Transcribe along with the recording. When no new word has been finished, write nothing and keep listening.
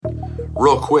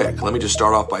Real quick, let me just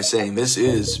start off by saying this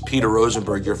is Peter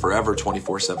Rosenberg, your forever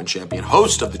 24/7 champion,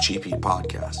 host of the Cheap Heat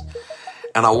podcast.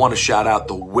 And I want to shout out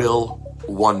the Will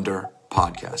Wonder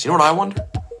podcast. You know what I wonder?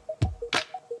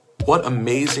 What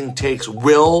amazing takes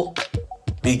will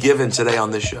be given today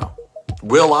on this show?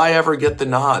 Will I ever get the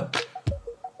nod,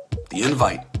 the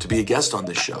invite to be a guest on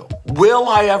this show? Will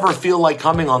I ever feel like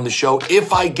coming on the show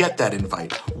if I get that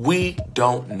invite? We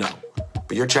don't know.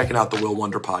 But you're checking out the Will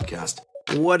Wonder podcast.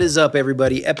 What is up,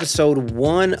 everybody? Episode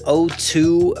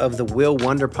 102 of the Will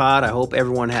Wonder Pod. I hope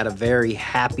everyone had a very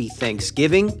happy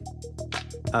Thanksgiving.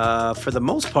 For the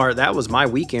most part, that was my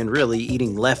weekend, really,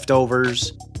 eating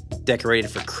leftovers, decorated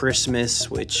for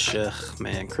Christmas, which,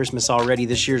 Christmas already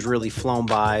this year's really flown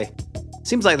by.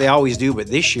 Seems like they always do, but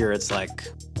this year it's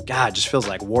like, God, it just feels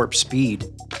like warp speed.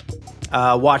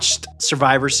 Watched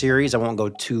Survivor Series. I won't go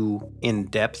too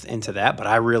in-depth into that, but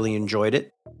I really enjoyed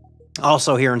it.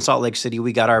 Also, here in Salt Lake City,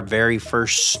 we got our very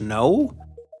first snow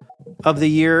of the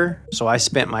year. So I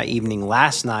spent my evening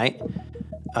last night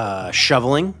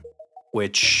shoveling,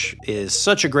 which is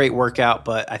such a great workout,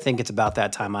 but I think it's about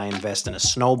that time I invest in a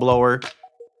snowblower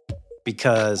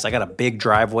because I got a big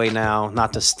driveway now,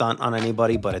 not to stunt on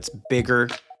anybody, but it's bigger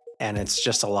and it's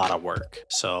just a lot of work.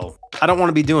 So I don't want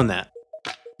to be doing that.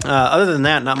 Other than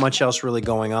that, not much else really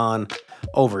going on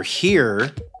over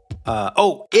here.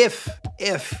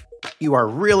 If you are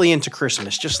really into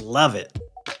Christmas, just love it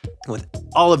with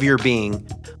all of your being,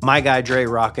 my guy Dre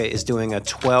Rocca is doing a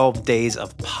 12 days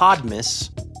of Podmas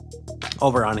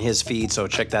over on his feed, so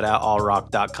check that out,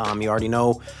 allrock.com. You already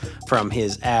know from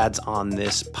his ads on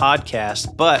this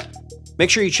podcast, but make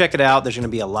sure you check it out. There's going to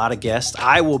be a lot of guests.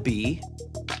 I will be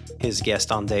his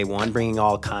guest on day one, bringing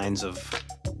all kinds of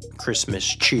Christmas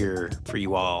cheer for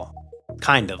you all.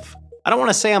 Kind of. I don't want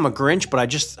to say I'm a Grinch,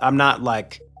 but I'm not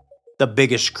like the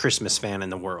biggest Christmas fan in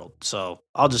the world, so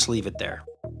I'll just leave it there.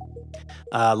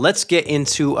 Let's get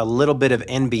into a little bit of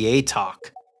NBA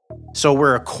talk. So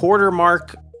we're a quarter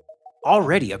mark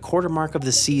of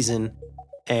the season,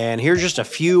 and here's just a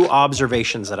few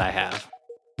observations that I have.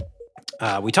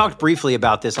 We talked briefly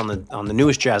about this on the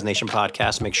newest Jazz Nation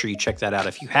podcast. Make sure you check that out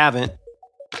if you haven't.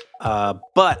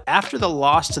 But after the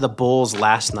loss to the Bulls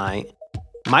last night,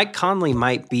 Mike Conley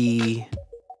might be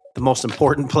the most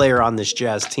important player on this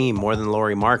Jazz team, more than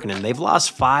Lauri Markkanen. They've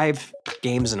lost 5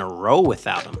 games in a row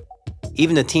without him.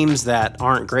 Even the teams that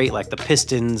aren't great, like the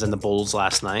Pistons and the Bulls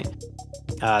last night,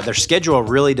 their schedule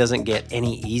really doesn't get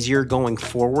any easier going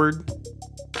forward.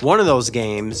 One of those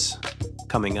games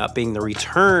coming up being the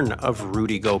return of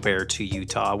Rudy Gobert to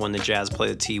Utah when the Jazz play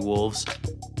the T-Wolves.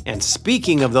 And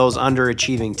speaking of those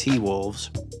underachieving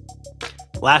T-Wolves,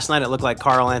 last night it looked like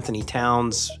Karl-Anthony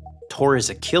Towns tore his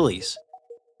Achilles.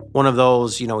 One of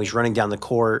those, he's running down the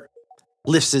court,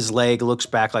 lifts his leg, looks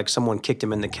back like someone kicked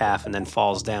him in the calf, and then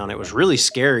falls down. It was really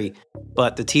scary,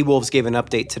 but the T-Wolves gave an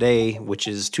update today, which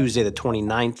is Tuesday the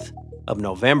 29th of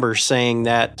November, saying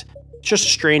that it's just a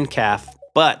strained calf,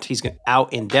 but he's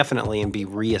out indefinitely and be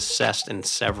reassessed in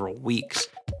several weeks.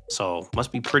 So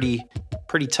must be pretty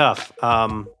tough.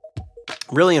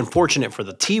 Really unfortunate for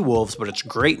the T-Wolves, but it's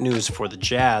great news for the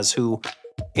Jazz, who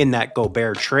in that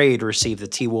Gobert trade received the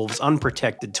T-Wolves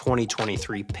unprotected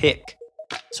 2023 pick.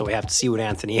 So we have to see what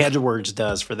Anthony Edwards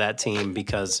does for that team,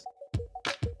 because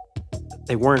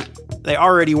they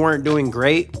already weren't doing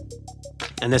great,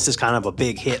 and this is kind of a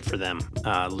big hit for them,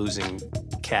 losing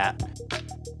Cat.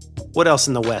 What else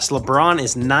in the West? LeBron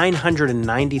is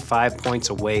 995 points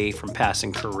away from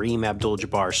passing Kareem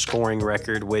Abdul-Jabbar's scoring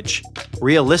record, which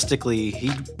realistically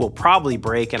he will probably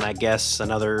break in, I guess,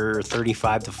 another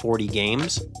 35 to 40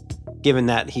 games, given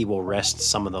that he will rest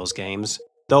some of those games.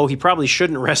 Though he probably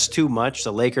shouldn't rest too much.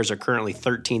 The Lakers are currently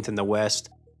 13th in the West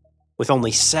with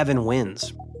only 7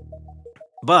 wins.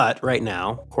 But right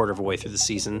now, quarter of a way through the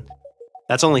season,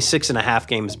 that's only 6.5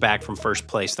 games back from first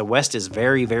place. The West is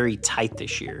very, very tight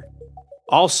this year.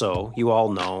 Also, you all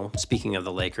know, speaking of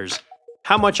the Lakers,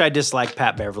 how much I dislike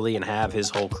Pat Beverly and have his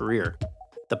whole career.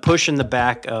 The push in the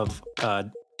back of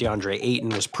DeAndre Ayton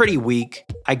was pretty weak.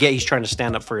 I get he's trying to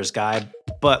stand up for his guy,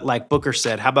 but like Booker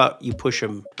said, how about you push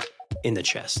him in the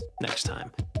chest next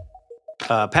time?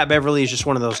 Pat Beverly is just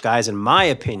one of those guys, in my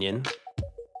opinion,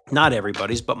 not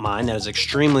everybody's, but mine, that is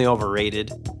extremely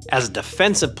overrated as a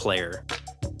defensive player,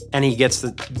 and he gets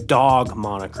the dog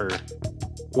moniker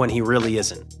when he really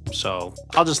isn't. So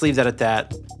I'll just leave that at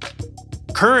that.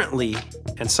 Currently,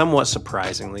 and somewhat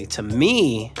surprisingly, to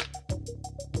me,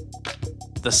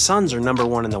 the Suns are number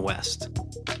 1 in the West.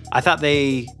 I thought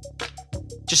they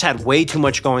just had way too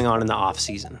much going on in the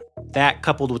offseason. That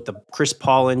coupled with the Chris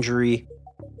Paul injury,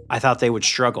 I thought they would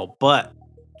struggle. But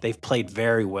They've played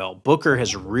very well. Booker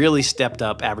has really stepped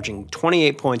up, averaging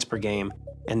 28 points per game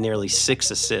and nearly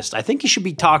 6 assists. I think he should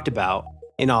be talked about,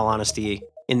 in all honesty,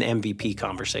 in the MVP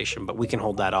conversation, but we can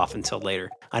hold that off until later.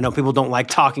 I know people don't like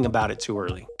talking about it too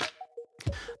early.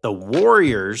 The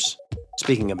Warriors,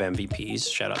 speaking of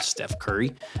MVPs, shout out to Steph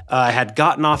Curry, had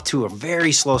gotten off to a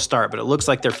very slow start, but it looks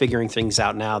like they're figuring things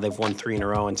out now. They've won 3 in a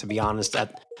row, and to be honest,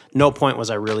 at no point was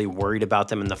I really worried about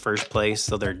them in the first place,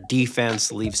 so their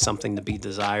defense leaves something to be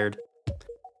desired.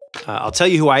 I'll tell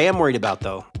you who I am worried about,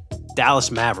 though.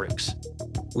 Dallas Mavericks.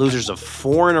 Losers of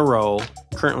 4 in a row,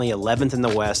 currently 11th in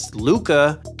the West.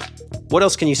 Luka, what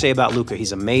else can you say about Luka?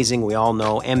 He's amazing. We all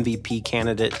know, MVP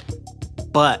candidate.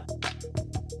 But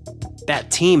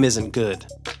that team isn't good.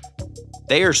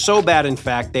 They are so bad, in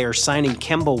fact, they are signing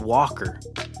Kemba Walker,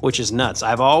 which is nuts.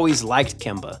 I've always liked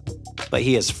Kemba, but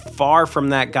he is far from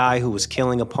that guy who was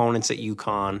killing opponents at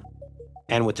UConn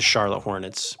and with the Charlotte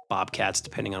Hornets, Bobcats,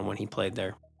 depending on when he played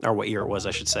there, or what year it was,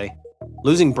 I should say.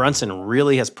 Losing Brunson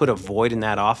really has put a void in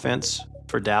that offense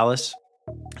for Dallas.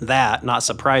 That, not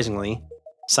surprisingly,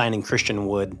 signing Christian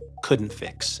Wood couldn't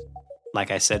fix.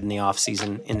 Like I said in the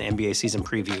offseason, in the NBA season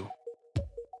preview.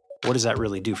 What does that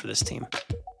really do for this team?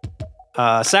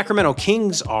 Sacramento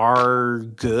Kings are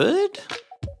good.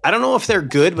 I don't know if they're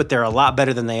good, but they're a lot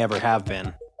better than they ever have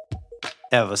been.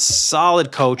 They have a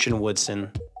solid coach in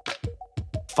Woodson.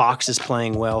 Fox is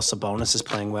playing well. Sabonis is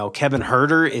playing well. Kevin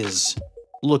Huerter is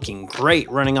looking great,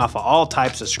 running off of all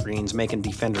types of screens, making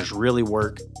defenders really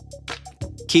work.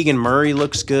 Keegan Murray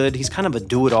looks good. He's kind of a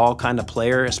do-it-all kind of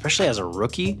player, especially as a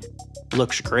rookie.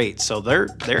 Looks great. So they're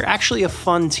actually a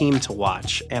fun team to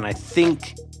watch, and I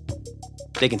think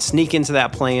they can sneak into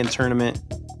that play-in tournament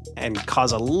and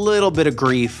cause a little bit of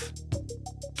grief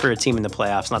for a team in the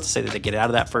playoffs. Not to say that they get out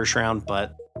of that first round,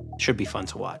 but should be fun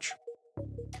to watch.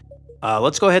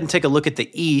 Let's go ahead and take a look at the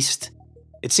East.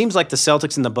 It seems like the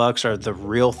Celtics and the Bucks are the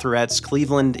real threats.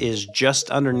 Cleveland is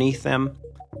just underneath them.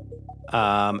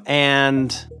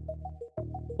 And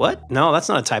what? No, that's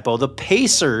not a typo. The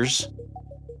Pacers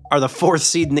are the 4th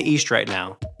seed in the East right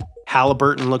now.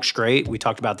 Halliburton looks great. We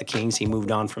talked about the Kings. He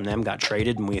moved on from them, got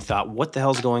traded, and we thought, what the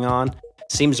hell's going on?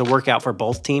 Seems to work out for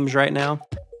both teams right now.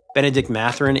 Benedict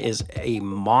Mathurin is a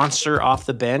monster off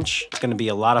the bench. It's going to be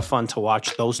a lot of fun to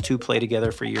watch those two play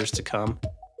together for years to come.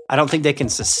 I don't think they can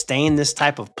sustain this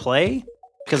type of play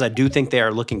because I do think they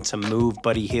are looking to move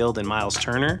Buddy Hield and Miles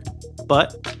Turner.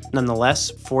 But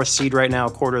nonetheless, 4th seed right now,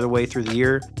 a quarter of the way through the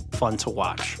year. Fun to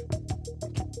watch.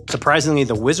 Surprisingly,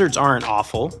 the Wizards aren't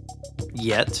awful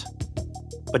yet,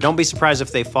 but don't be surprised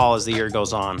if they fall as the year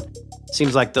goes on.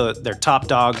 Seems like their top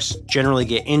dogs generally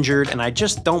get injured, and I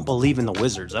just don't believe in the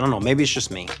Wizards. I don't know, maybe it's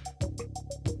just me.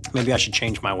 Maybe I should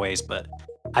change my ways, but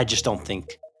I just don't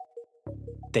think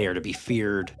they are to be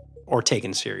feared or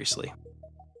taken seriously.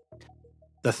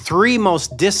 The 3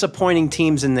 most disappointing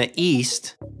teams in the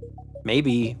East,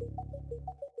 maybe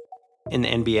in the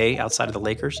NBA outside of the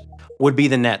Lakers, would be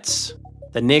the Nets,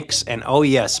 the Knicks, and oh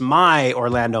yes, my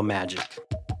Orlando Magic.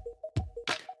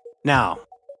 Now,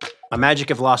 my Magic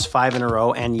have lost 5 in a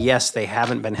row, and yes, they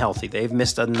haven't been healthy. They've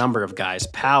missed a number of guys,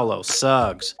 Paolo,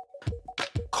 Suggs,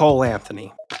 Cole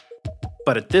Anthony.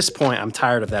 But at this point, I'm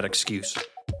tired of that excuse.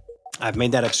 I've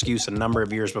made that excuse a number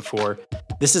of years before.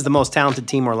 This is the most talented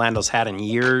team Orlando's had in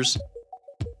years.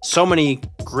 So many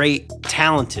great,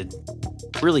 talented,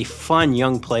 really fun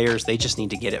young players. They just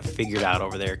need to get it figured out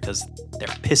over there because they're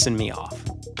pissing me off.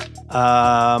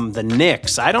 The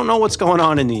Knicks, I don't know what's going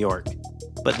on in New York,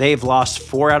 but they've lost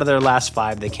 4 out of their last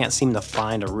 5. They can't seem to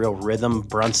find a real rhythm.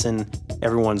 Brunson,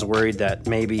 everyone's worried that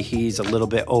maybe he's a little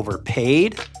bit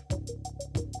overpaid.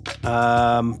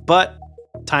 But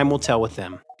time will tell with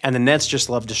them. And the Nets just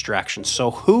love distractions. So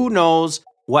who knows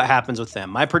what happens with them?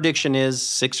 My prediction is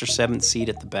 6th or 7th seed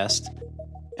at the best.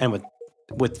 And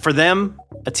with for them,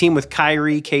 a team with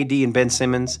Kyrie, KD, and Ben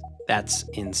Simmons, that's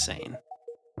insane.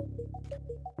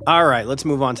 All right, let's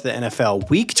move on to the NFL.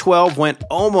 Week 12 went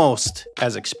almost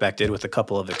as expected with a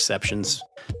couple of exceptions.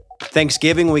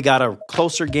 Thanksgiving, we got a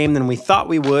closer game than we thought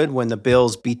we would when the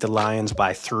Bills beat the Lions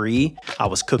by 3. I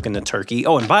was cooking the turkey.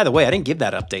 Oh, and by the way, I didn't give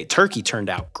that update. Turkey turned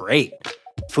out great.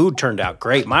 Food turned out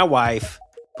great. My wife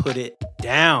put it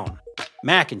down.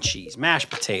 Mac and cheese, mashed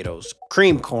potatoes,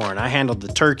 cream corn. I handled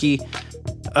the turkey.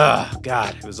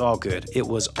 God, it was all good. It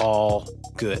was all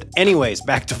good. Anyways,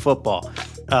 back to football.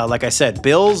 Like I said,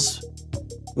 Bills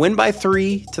win by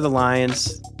 3 to the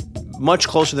Lions. Much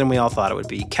closer than we all thought it would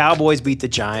be. Cowboys beat the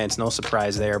Giants. No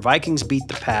surprise there. Vikings beat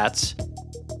the Pats.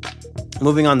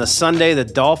 Moving on to Sunday, the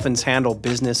Dolphins handle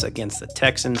business against the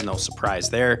Texans. No surprise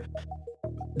there.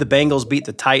 The Bengals beat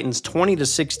the Titans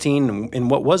 20-16 in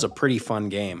what was a pretty fun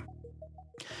game.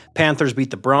 Panthers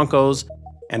beat the Broncos.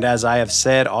 And as I have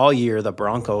said all year, the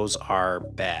Broncos are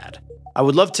bad. I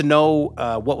would love to know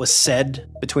what was said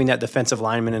between that defensive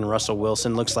lineman and Russell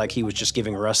Wilson. Looks like he was just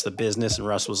giving Russ the business, and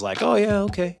Russ was like, oh, yeah,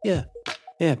 okay, yeah.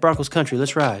 Yeah, Broncos country,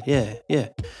 let's ride. Yeah, yeah.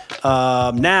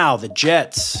 Now, the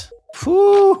Jets.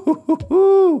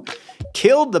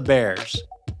 Killed the Bears.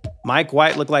 Mike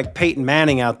White looked like Peyton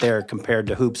Manning out there compared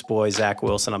to Hoop's boy, Zach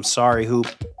Wilson. I'm sorry, Hoop.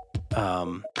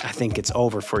 I think it's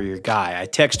over for your guy. I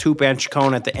text Hoop and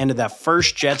Chacon at the end of that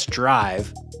first Jets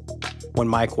drive when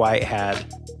Mike White had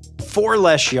 4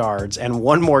 less yards and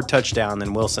 1 more touchdown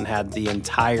than Wilson had the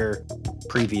entire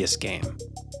previous game.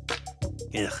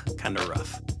 Ugh, kind of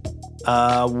rough.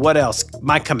 What else?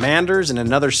 My Commanders in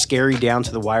another scary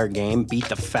down-to-the-wire game beat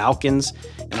the Falcons.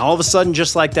 And all of a sudden,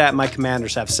 just like that, my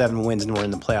Commanders have 7 wins and we're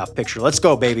in the playoff picture. Let's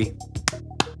go, baby.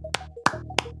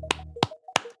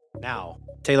 Now,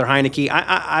 Taylor Heineke.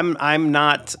 I'm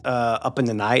not up in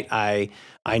the night. I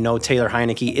know Taylor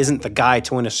Heineke isn't the guy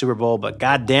to win a Super Bowl, but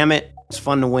God damn it, it's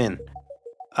fun to win.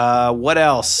 What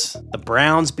else? The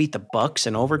Browns beat the Bucks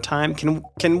in overtime.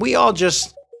 Can we all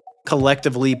just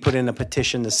collectively put in a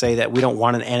petition to say that we don't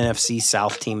want an NFC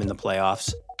South team in the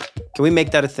playoffs? Can we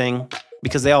make that a thing?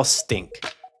 Because they all stink.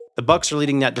 The Bucks are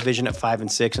leading that division at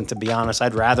 5-6, and to be honest,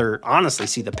 I'd rather honestly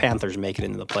see the Panthers make it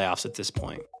into the playoffs at this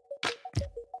point.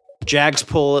 Jags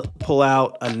pull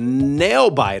out a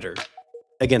nail-biter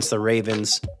against the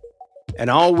Ravens. And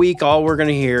all week, all we're going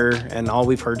to hear, and all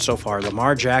we've heard so far,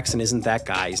 Lamar Jackson isn't that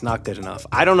guy. He's not good enough.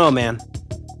 I don't know, man.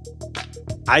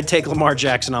 I'd take Lamar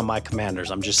Jackson on my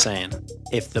Commanders. I'm just saying.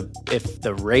 If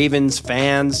the Ravens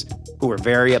fans who are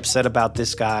very upset about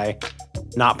this guy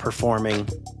not performing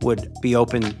would be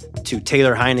open to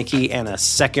Taylor Heineke and a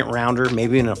second rounder,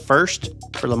 maybe in a first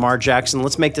for Lamar Jackson,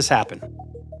 let's make this happen.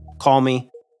 Call me.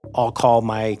 I'll call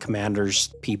my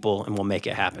Commanders people and we'll make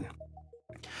it happen.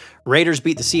 Raiders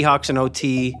beat the Seahawks in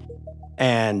OT.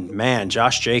 And man,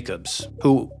 Josh Jacobs,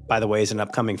 who, by the way, is an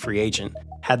upcoming free agent,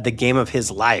 had the game of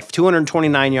his life.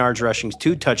 229 yards rushing,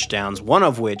 2 touchdowns, one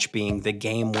of which being the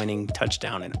game-winning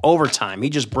touchdown in overtime. He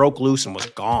just broke loose and was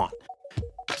gone.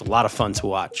 It's a lot of fun to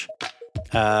watch.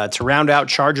 To round out,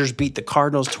 Chargers beat the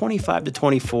Cardinals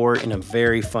 25-24 in a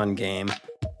very fun game.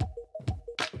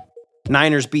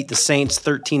 Niners beat the Saints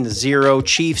 13-0.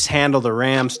 Chiefs handle the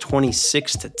Rams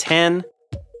 26-10.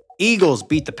 Eagles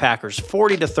beat the Packers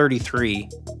 40-33.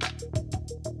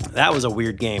 That was a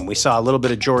weird game. We saw a little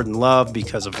bit of Jordan Love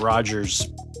because of Rodgers'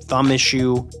 thumb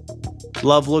issue.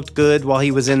 Love looked good while he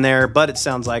was in there, but it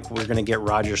sounds like we're going to get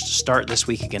Rodgers to start this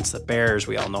week against the Bears.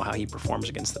 We all know how he performs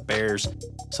against the Bears.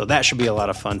 So that should be a lot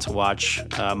of fun to watch.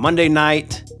 Monday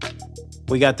night,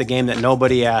 we got the game that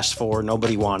nobody asked for,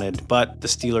 nobody wanted, but the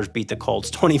Steelers beat the Colts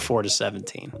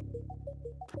 24-17.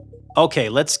 Okay,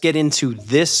 let's get into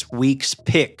this week's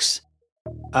picks.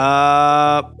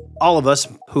 All of us,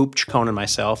 Hoop, Chacon, and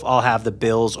myself, all have the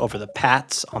Bills over the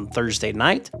Pats on Thursday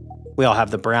night. We all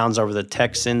have the Browns over the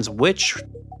Texans, which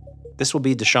this will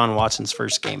be Deshaun Watson's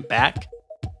first game back.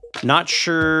 Not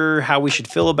sure how we should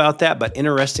feel about that, but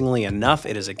interestingly enough,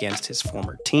 it is against his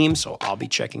former team, so I'll be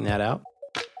checking that out.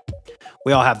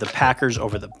 We all have the Packers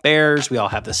over the Bears. We all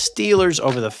have the Steelers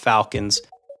over the Falcons.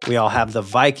 We all have the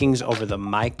Vikings over the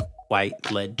Mike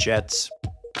White-led Jets.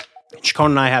 Chacon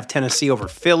and I have Tennessee over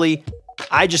Philly.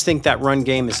 I just think that run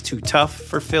game is too tough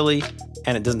for Philly,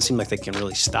 and it doesn't seem like they can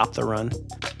really stop the run.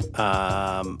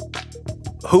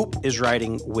 Hoop is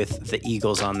riding with the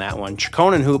Eagles on that one.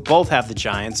 Chacon and Hoop both have the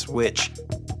Giants, which,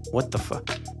 what the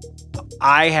fuck?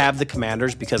 I have the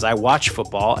Commanders because I watch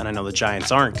football, and I know the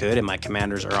Giants aren't good, and my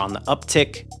Commanders are on the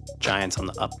uptick. Giants on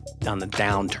the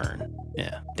downturn.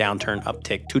 Yeah, downturn,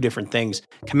 uptick, 2 different things.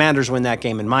 Commanders win that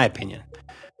game, in my opinion.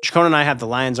 Chacon and I have the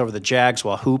Lions over the Jags,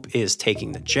 while Hoop is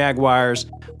taking the Jaguars.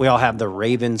 We all have the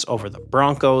Ravens over the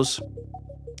Broncos.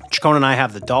 Chacon and I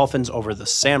have the Dolphins over the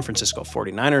San Francisco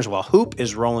 49ers, while Hoop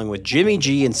is rolling with Jimmy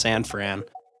G in San Fran.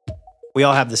 We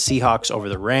all have the Seahawks over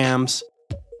the Rams.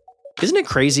 Isn't it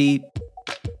crazy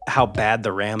how bad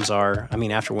the Rams are? I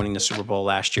mean, after winning the Super Bowl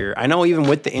last year, I know even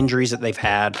with the injuries that they've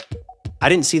had, I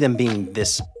didn't see them being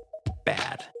this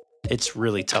bad. It's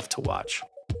really tough to watch.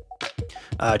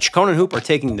 Chacon and Hoop are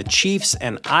taking the Chiefs,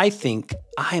 and I think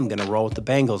I am going to roll with the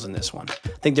Bengals in this one.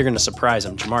 I think they're going to surprise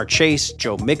them. Jamar Chase,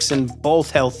 Joe Mixon,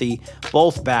 both healthy,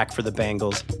 both back for the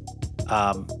Bengals.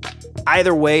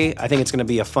 Either way, I think it's going to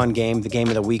be a fun game, the game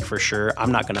of the week for sure.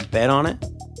 I'm not going to bet on it,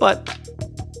 but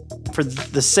for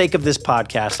the sake of this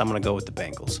podcast, I'm going to go with the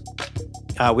Bengals.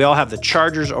 We all have the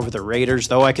Chargers over the Raiders,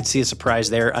 though I could see a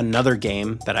surprise there. Another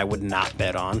game that I would not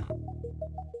bet on.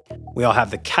 We all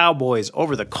have the Cowboys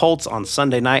over the Colts on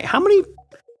Sunday night. How many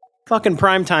fucking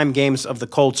primetime games of the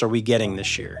Colts are we getting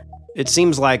this year? It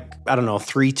seems like, I don't know,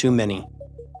 3 too many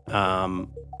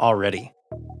already.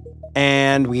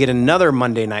 And we get another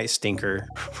Monday night stinker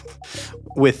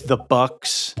with the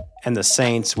Bucks and the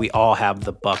Saints. We all have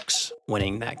the Bucks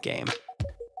winning that game.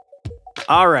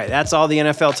 All right, that's all the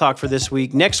NFL talk for this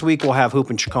week. Next week, we'll have Hoop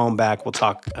and Chacon back. We'll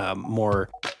talk more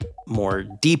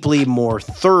deeply, more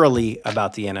thoroughly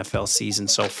about the NFL season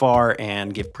so far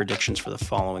and give predictions for the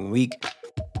following week.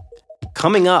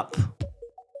 Coming up,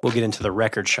 we'll get into the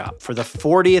record shop for the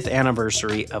 40th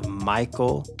anniversary of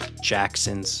Michael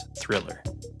Jackson's Thriller.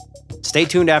 Stay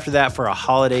tuned after that for a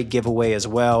holiday giveaway as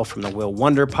well from the Will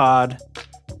Wonder Pod.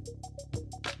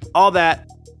 All that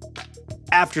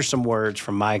after some words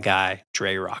from my guy,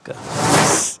 Dre Rocca.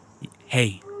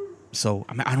 Hey, so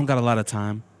I don't got a lot of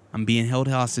time. I'm being held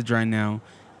hostage right now.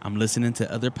 I'm listening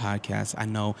to other podcasts. I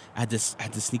know I had to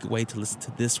sneak away to listen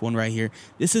to this one right here.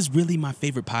 This is really my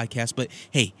favorite podcast. But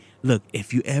hey, look,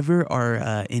 if you ever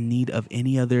are in need of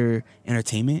any other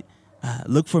entertainment,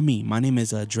 look for me. My name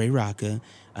is Dre Rocca.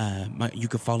 You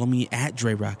can follow me at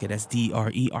Dre Rocca. That's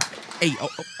DRER. Hey, I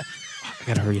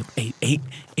gotta hurry up.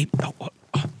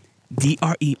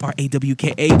 DRERAWKA.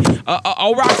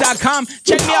 Allrock.com.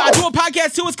 Check me out. I do a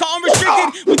podcast too. It's called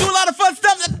Unrestricted. We do a lot of fun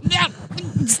stuff.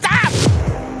 Stop.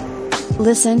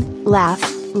 Listen, laugh,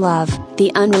 love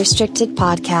the Unrestricted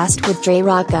Podcast with Dre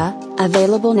Rocca.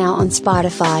 Available now on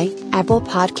Spotify, Apple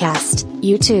Podcast,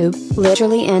 YouTube,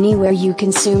 literally anywhere you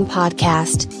consume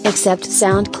podcast, except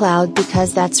SoundCloud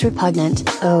because that's repugnant.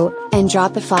 Oh, and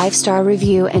drop a 5-star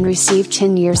review and receive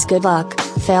 10 years good luck.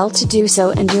 Fail to do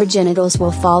so and your genitals will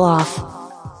fall off.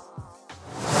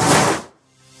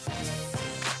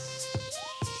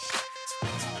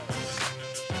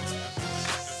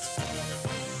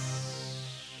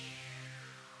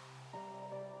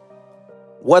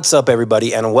 What's up,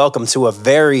 everybody, and welcome to a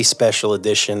very special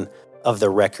edition of the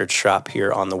Record Shop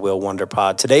here on the Will Wonder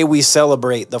Pod. Today we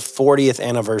celebrate the 40th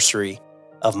anniversary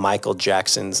of Michael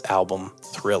Jackson's album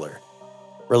Thriller.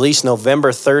 Released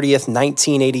November 30th,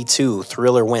 1982,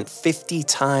 Thriller went 50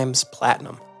 times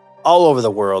platinum all over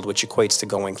the world, which equates to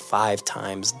going 5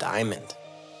 times diamond.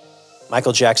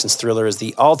 Michael Jackson's Thriller is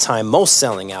the all-time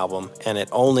most-selling album, and it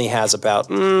only has about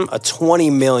a 20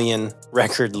 million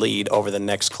record lead over the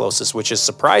next closest, which is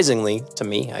surprisingly, to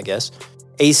me, I guess,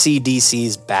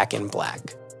 AC/DC's Back in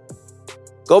Black.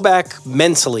 Go back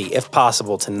mentally, if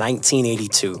possible, to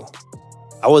 1982.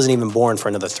 I wasn't even born for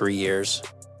another 3 years.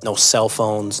 No cell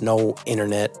phones, no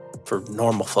internet for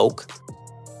normal folk,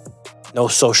 no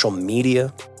social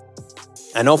media.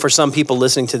 I know for some people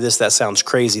listening to this, that sounds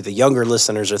crazy. The younger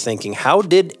listeners are thinking, how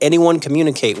did anyone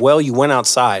communicate? Well, you went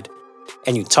outside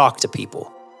and you talked to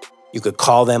people. You could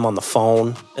call them on the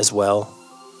phone as well.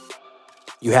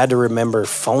 You had to remember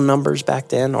phone numbers back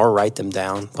then or write them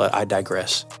down, but I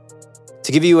digress.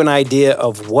 To give you an idea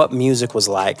of what music was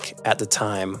like at the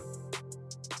time,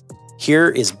 here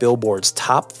is Billboard's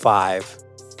top 5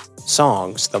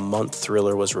 songs the month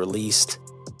Thriller was released,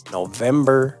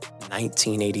 November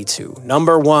 1982.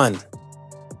 Number 1,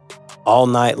 All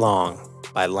Night Long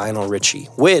by Lionel Richie,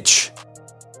 which,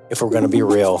 if we're going to be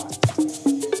real,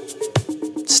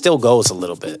 still goes a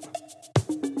little bit.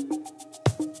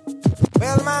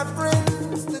 Well, my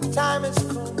friends, the time has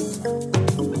come.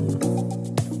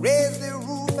 Raise the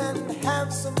roof and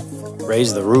have some fun.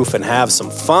 Raise the roof and have some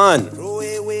fun. Throw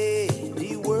away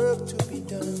the work to be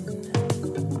done.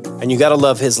 And you gotta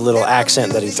love his little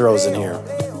accent that he throws in here.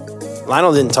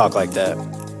 Lionel didn't talk like that.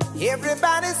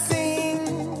 Everybody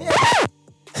sing.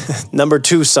 Number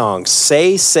 2 song,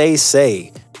 Say, Say,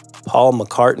 Say, Paul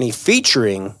McCartney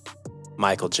featuring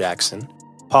Michael Jackson.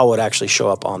 Paul would actually show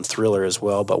up on Thriller as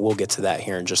well, but we'll get to that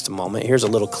here in just a moment. Here's a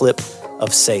little clip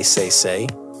of Say, Say, Say.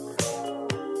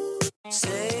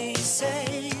 Say,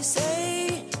 say,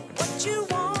 say what you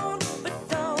want, but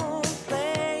don't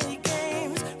play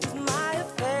games with my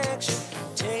affection.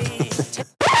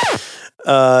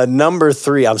 Number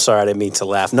 3, I'm sorry, I didn't mean to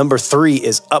laugh. Number 3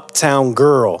 is Uptown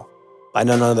Girl by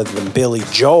none other than Billy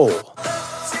Joel.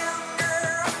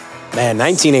 Man,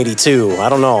 1982, I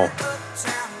don't know.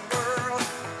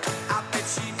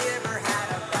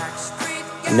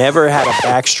 Never had a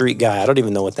Backstreet Guy. I don't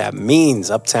even know what that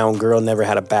means. Uptown Girl, never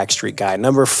had a Backstreet Guy.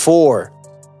 Number 4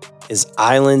 is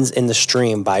Islands in the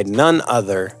Stream by none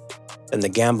other than the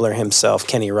gambler himself,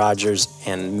 Kenny Rogers,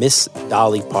 and Miss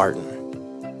Dolly Parton.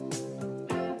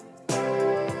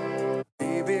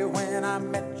 Baby, when I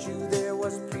met you, there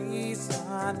was peace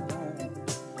unknown.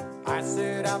 I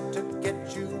set out to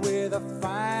get you with a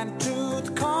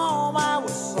fine-tooth comb. I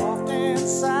was soft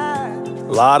inside.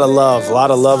 A lot of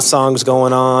love songs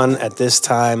going on at this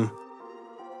time.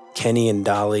 Kenny and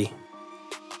Dolly.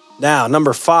 Now,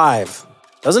 number 5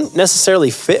 doesn't necessarily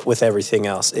fit with everything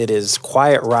else. It is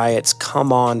Quiet Riot's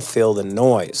Come On, Feel the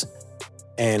Noise.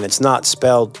 And it's not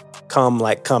spelled come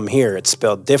like come here. It's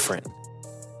spelled different.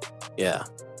 Yeah,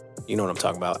 you know what I'm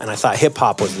talking about. And I thought hip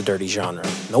hop was the dirty genre.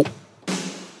 Nope.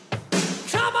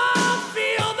 Come on,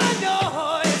 feel the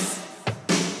noise.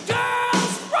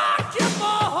 Girls, rock your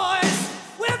boys.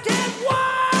 We'll get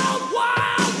wild,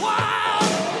 wild, wild.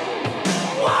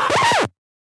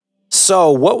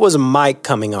 So what was Mike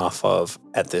coming off of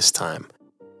at this time?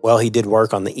 Well, he did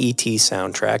work on the E.T.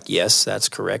 soundtrack. Yes, that's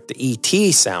correct. The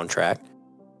E.T. soundtrack,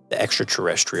 the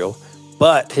extraterrestrial.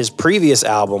 But his previous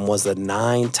album was the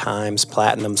 9 times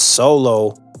platinum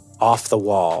solo Off the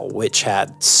Wall, which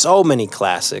had so many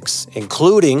classics,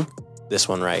 including this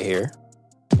one right here.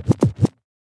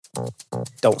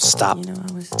 Don't stop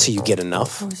till you get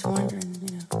enough. I was wondering,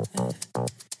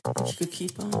 if you could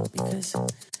keep on, because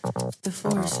the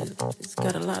Force it's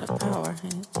got a lot of power.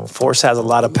 And Force has a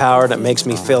lot of power that makes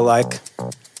me feel like...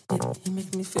 it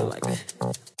makes me feel like...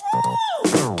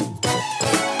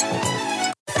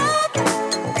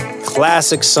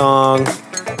 Classic song.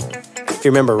 If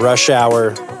you remember Rush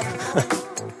Hour.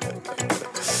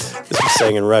 This was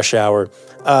sang in Rush Hour.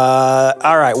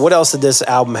 All right, what else did this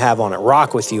album have on it?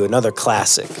 Rock With You, another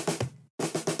classic.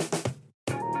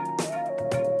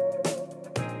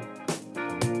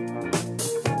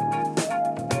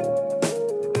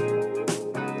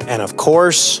 And of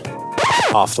course,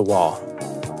 Off the Wall.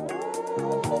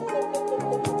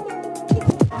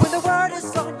 When the word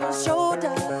is on your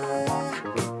shoulder,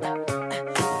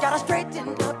 gotta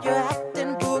straighten up your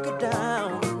acting, boogie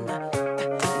down.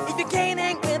 If you can't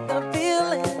hang with the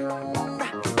feeling.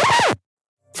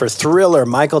 For Thriller,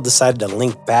 Michael decided to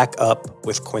link back up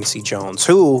with Quincy Jones,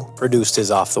 who produced his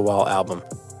Off the Wall album.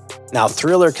 Now,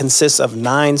 Thriller consists of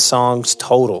 9 songs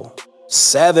total,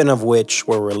 7 of which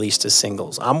were released as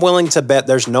singles. I'm willing to bet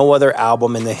there's no other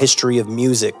album in the history of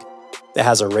music that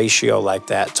has a ratio like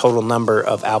that, total number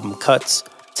of album cuts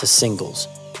to singles.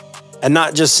 And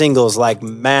not just singles, like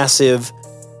massive,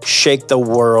 shake the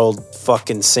world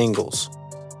fucking singles.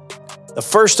 The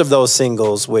first of those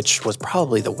singles, which was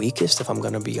probably the weakest, if I'm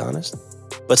gonna be honest,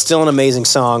 but still an amazing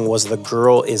song, was The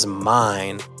Girl Is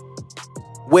Mine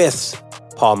with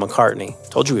Paul McCartney.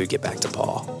 Told you we'd get back to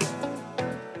Paul.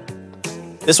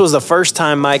 This was the first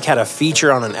time Mike had a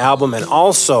feature on an album, and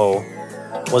also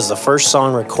was the first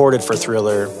song recorded for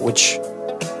Thriller, which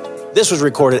this was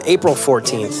recorded April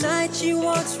 14th,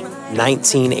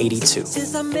 1982.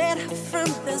 Since I met her from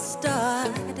the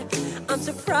start, I'm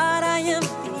so proud I am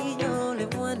the only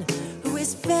one who is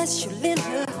special in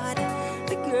her heart.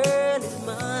 The girl is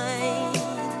mine.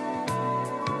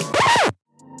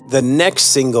 The next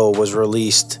single was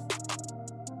released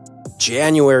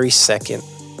January 2nd,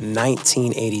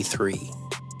 1983,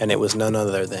 and it was none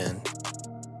other than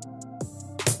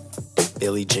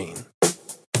Billie Jean.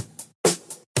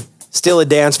 Still a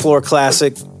dance floor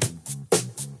classic. A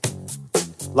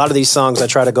lot of these songs I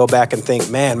try to go back and think,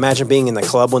 man, imagine being in the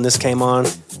club when this came on.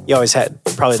 You always had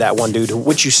probably that one dude,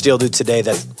 which you still do today,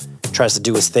 that tries to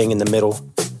do his thing in the middle.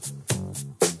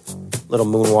 Little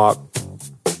moonwalk.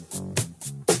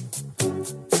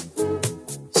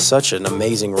 Such an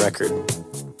amazing record.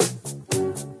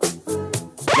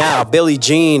 Now, Billie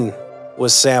Jean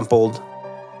was sampled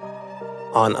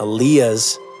on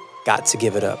Aaliyah's Got to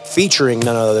Give It Up, featuring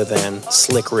none other than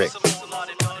Slick Rick.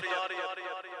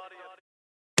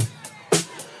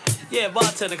 Yeah,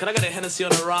 bartender, can I get a Hennessy on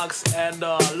the rocks and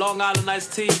Long Island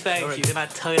iced tea? Thank you. Didn't I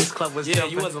tell you this club was Yeah,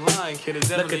 you wasn't lying, kid. It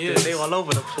Look at definitely this. is. They all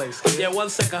over the place, kid. Yeah, 1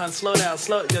 second, hon. Slow down.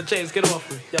 Yo, James, get off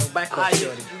me. Yo, back off,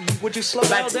 shorty. Would you slow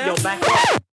down? Yo, back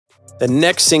off. The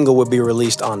next single would be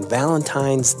released on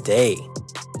Valentine's Day,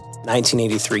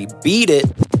 1983. Beat It.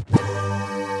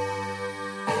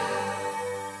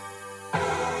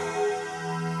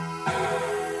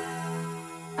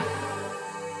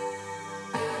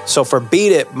 So for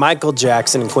Beat It, Michael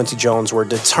Jackson and Quincy Jones were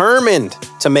determined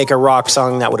to make a rock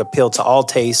song that would appeal to all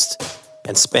tastes,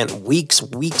 and spent weeks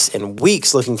and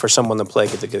weeks looking for someone to play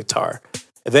the guitar.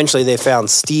 Eventually they found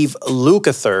Steve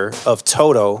Lukather of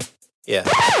Toto. Yeah,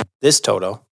 this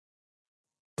Toto.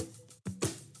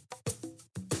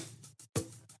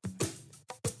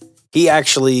 He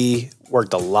actually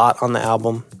worked a lot on the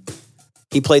album.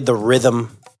 He played the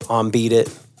rhythm on Beat It,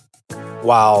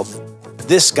 while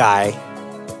this guy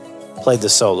played the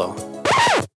solo.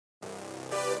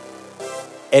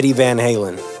 Eddie Van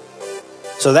Halen.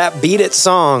 So that Beat It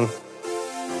song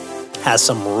has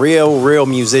some real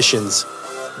musicians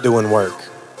doing work.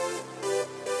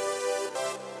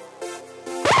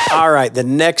 All right, the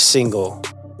next single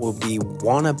will be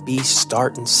Wanna Be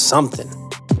Startin' Something,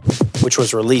 which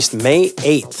was released May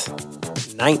 8th,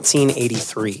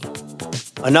 1983.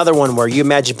 Another one where you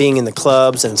imagine being in the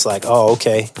clubs and it's like, oh,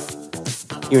 okay,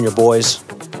 you and your boys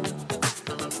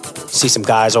see some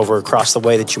guys over across the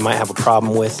way that you might have a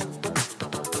problem with,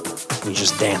 and you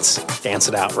just dance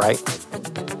it out, right?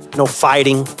 No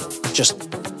fighting, just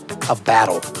a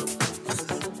battle.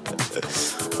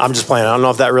 I'm just playing. I don't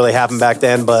know if that really happened back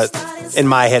then, but in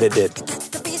my head it did.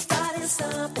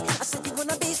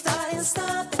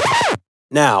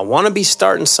 Now, Wanna Be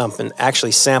Startin' Something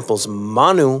actually samples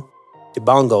Manu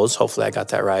Dibango's, hopefully I got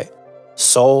that right,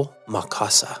 Soul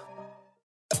Makasa.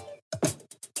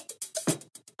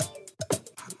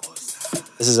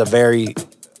 This is a very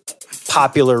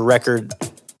popular record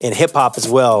in hip hop as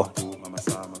well.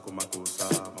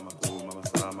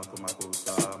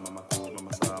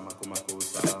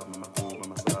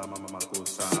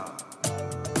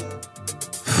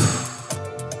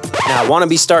 Now, Wanna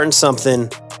Be Startin' Something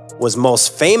was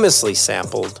most famously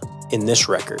sampled in this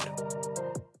record.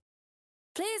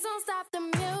 Please don't stop the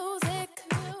music.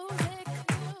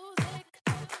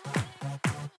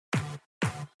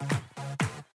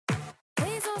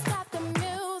 Please don't stop the music.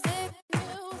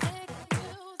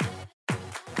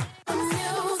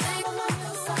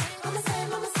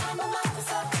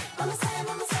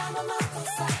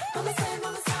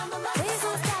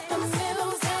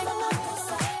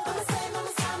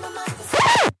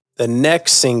 The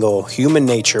next single, Human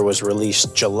Nature, was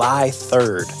released July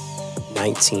 3rd,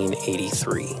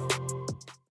 1983.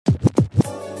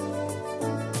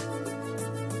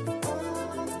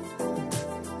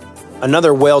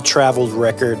 Another well-traveled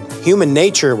record, Human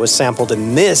Nature, was sampled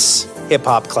in this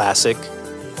hip-hop classic.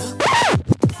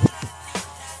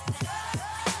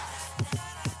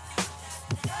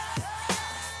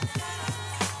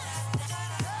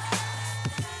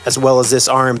 As well as this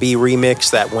R&B remix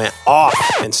that went off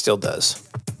and still does.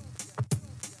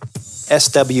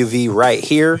 SWV Right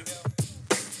Here.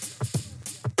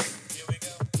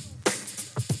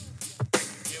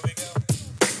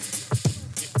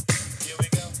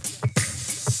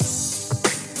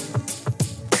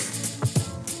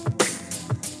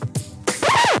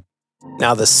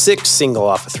 Now the sixth single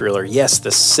off of Thriller, yes,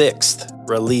 the sixth,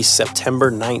 released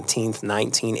September 19th,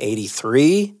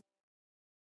 1983.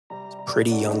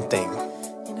 Pretty Young Thing.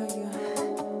 You know, you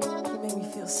make me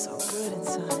feel so good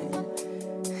inside.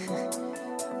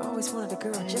 I've always wanted a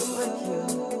girl just like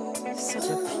you. Such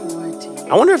a purity.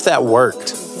 I wonder if that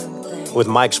worked with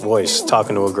Mike's voice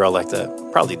talking to a girl like that.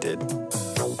 Probably did.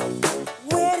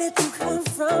 Where did you come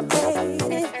from,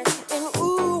 baby? And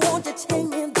ooh, won't you take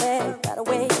me there? Right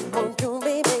away, won't you,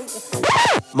 baby?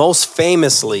 Most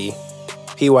famously,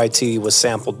 PYT was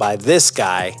sampled by this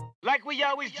guy. Like we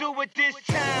always do at this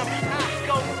time, I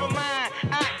go for mine,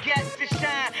 I get to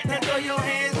shine. Now throw your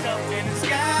hands up in the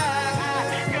sky.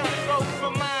 I go for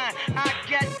mine, I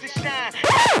get to shine.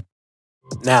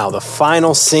 Now, the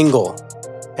final single,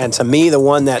 and to me, the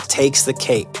one that takes the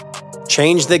cake,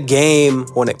 changed the game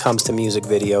when it comes to music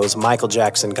videos. Michael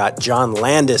Jackson got John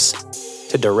Landis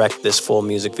to direct this full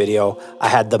music video. I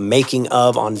had the making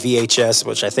of on VHS,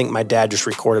 which I think my dad just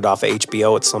recorded off of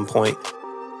HBO at some point.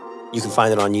 You can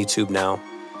find it on YouTube now.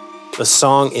 The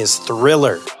song is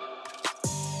Thriller,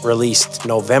 released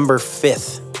November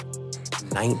 5th,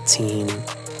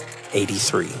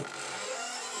 1983.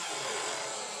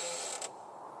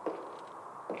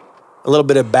 A little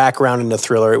bit of background into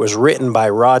Thriller. It was written by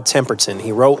Rod Temperton.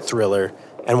 He wrote Thriller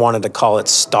and wanted to call it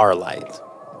Starlight.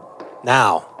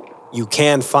 Now, you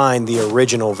can find the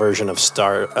original version of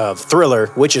Thriller,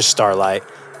 which is Starlight,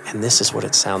 and this is what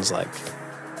it sounds like.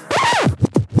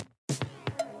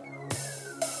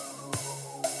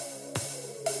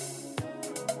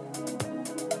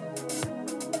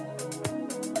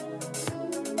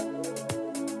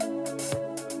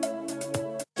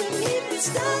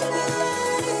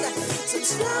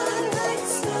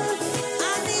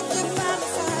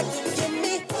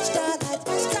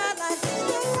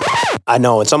 I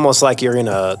know, it's almost like you're in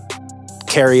a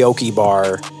karaoke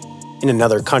bar in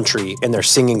another country and they're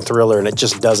singing Thriller and it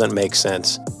just doesn't make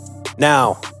sense.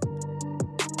 Now,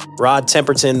 Rod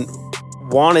Temperton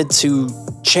wanted to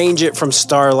change it from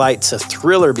Starlight to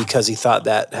Thriller because he thought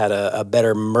that had a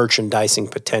better merchandising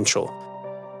potential.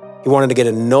 He wanted to get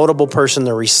a notable person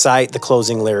to recite the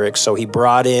closing lyrics, so he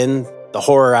brought in the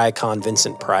horror icon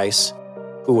Vincent Price,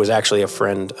 who was actually a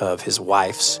friend of his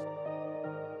wife's.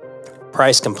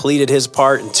 Price completed his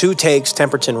part in 2 takes.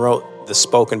 Temperton wrote the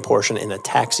spoken portion in a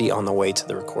taxi on the way to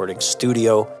the recording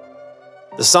studio.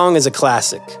 The song is a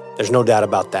classic. There's no doubt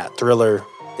about that. Thriller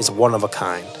is one of a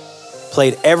kind.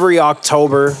 Played every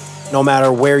October no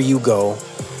matter where you go.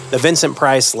 The Vincent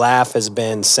Price laugh has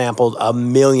been sampled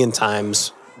 1,000,000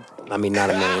 times. I mean, not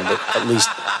 1,000,000, but at least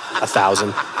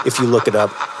 1,000 if you look it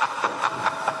up.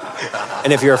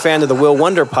 And if you're a fan of the Will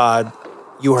Wonder Pod,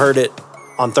 you heard it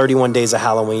on 31 Days of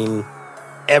Halloween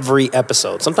every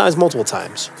episode, sometimes multiple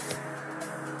times.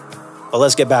 But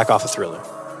let's get back off of Thriller.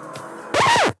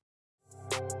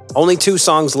 Only 2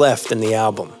 songs left in the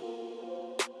album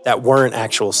that weren't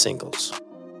actual singles.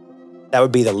 That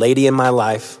would be The Lady in My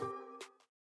Life,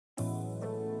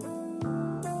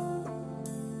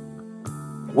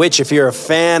 which, if you're a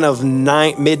fan of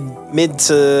mid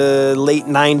to late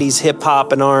 90s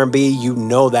hip-hop and R&B, you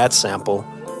know that sample.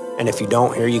 And if you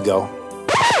don't, here you go.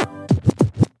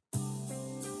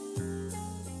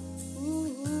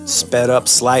 Sped up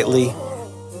slightly.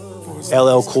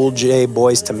 LL Cool J,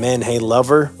 Boys to Men, Hey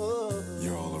Lover.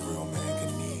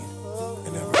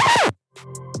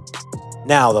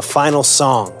 Now, the final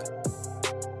song.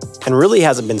 And really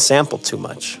hasn't been sampled too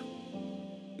much.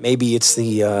 Maybe it's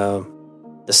the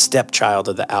stepchild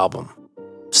of the album.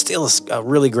 Still a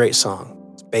really great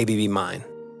song. It's Baby Be Mine.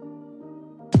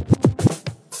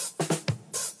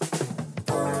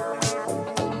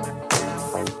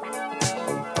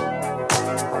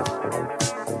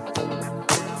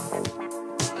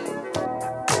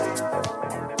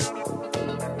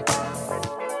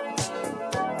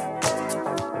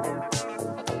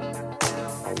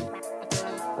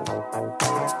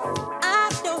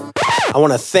 I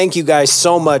want to thank you guys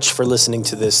so much for listening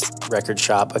to this record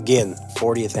shop. Again,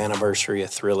 40th anniversary of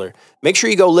Thriller. Make sure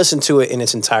you go listen to it in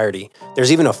its entirety. There's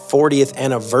even a 40th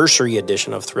anniversary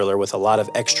edition of Thriller with a lot of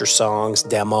extra songs,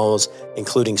 demos,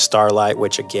 including Starlight,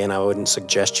 which again, I wouldn't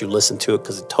suggest you listen to it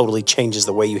because it totally changes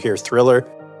the way you hear Thriller.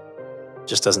 It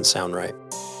just doesn't sound right.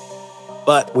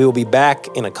 But we will be back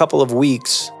in a couple of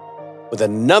weeks with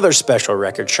another special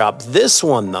record shop. This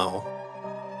one, though,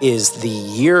 is the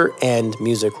year-end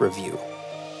music review.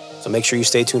 So make sure you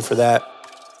stay tuned for that.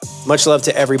 Much love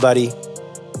to everybody.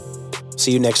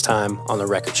 See you next time on The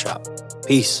Record Shop.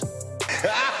 Peace.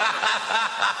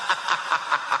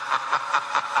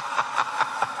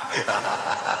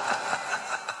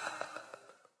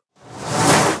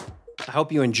 I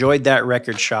hope you enjoyed that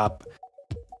record shop.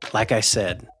 Like I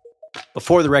said,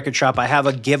 before the record shop, I have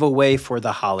a giveaway for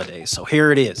the holidays. So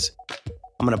here it is.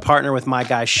 I'm going to partner with my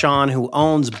guy Sean, who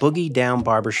owns Boogie Down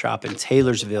Barbershop in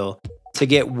Taylorsville, to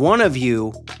get one of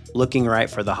you looking right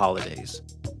for the holidays.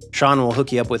 Sean will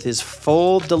hook you up with his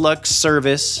full deluxe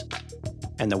service,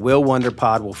 and the Will Wonder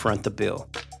Pod will front the bill.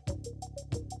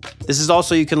 This is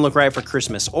also you can look right for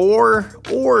Christmas,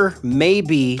 or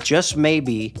maybe, just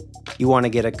maybe, you want to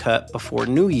get a cut before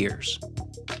New Year's.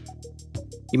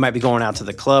 You might be going out to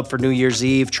the club for New Year's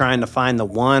Eve, trying to find the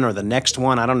one or the next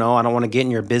one. I don't know. I don't want to get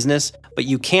in your business, but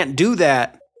you can't do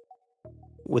that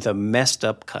with a messed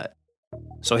up cut.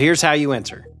 So here's how you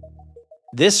enter.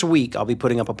 This week, I'll be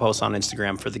putting up a post on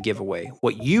Instagram for the giveaway.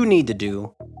 What you need to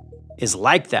do is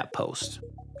like that post.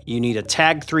 You need to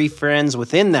tag 3 friends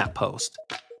within that post,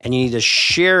 and you need to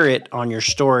share it on your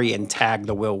story and tag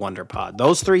the Will Wonder Pod.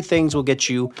 Those 3 things will get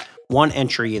you 1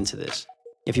 entry into this.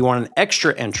 If you want an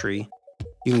extra entry,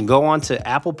 you can go on to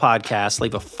Apple Podcasts,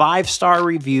 leave a 5-star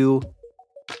review,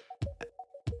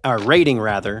 or rating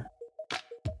rather,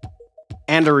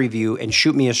 and a review, and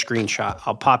shoot me a screenshot.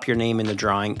 I'll pop your name in the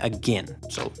drawing again.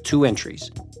 So 2 entries.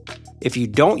 If you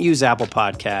don't use Apple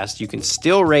Podcasts, you can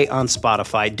still rate on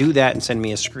Spotify. Do that and send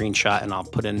me a screenshot, and I'll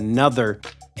put another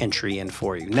entry in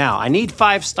for you. Now, I need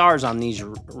 5 stars on these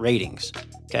ratings,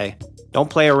 okay? Don't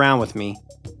play around with me.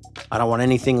 I don't want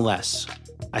anything less.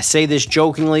 I say this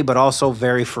jokingly, but also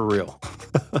very for real.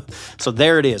 So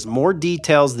there it is. More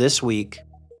details this week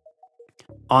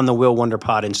on the Will Wonder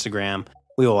Pod Instagram.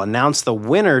 We will announce the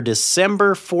winner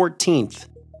December 14th.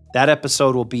 That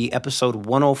episode will be episode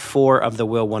 104 of the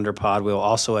Will Wonder Pod. We'll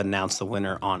also announce the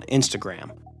winner on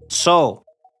Instagram. So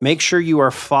make sure you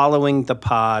are following the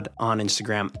pod on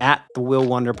Instagram at the Will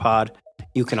Wonder Pod.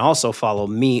 You can also follow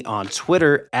me on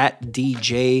Twitter at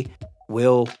DJ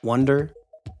Will Wonder.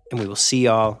 And we will see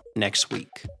y'all next week.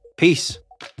 Peace.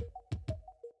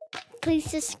 Please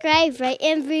subscribe, rate,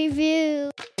 and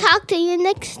review. Talk to you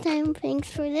next time. Thanks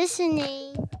for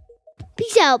listening.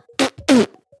 Peace out.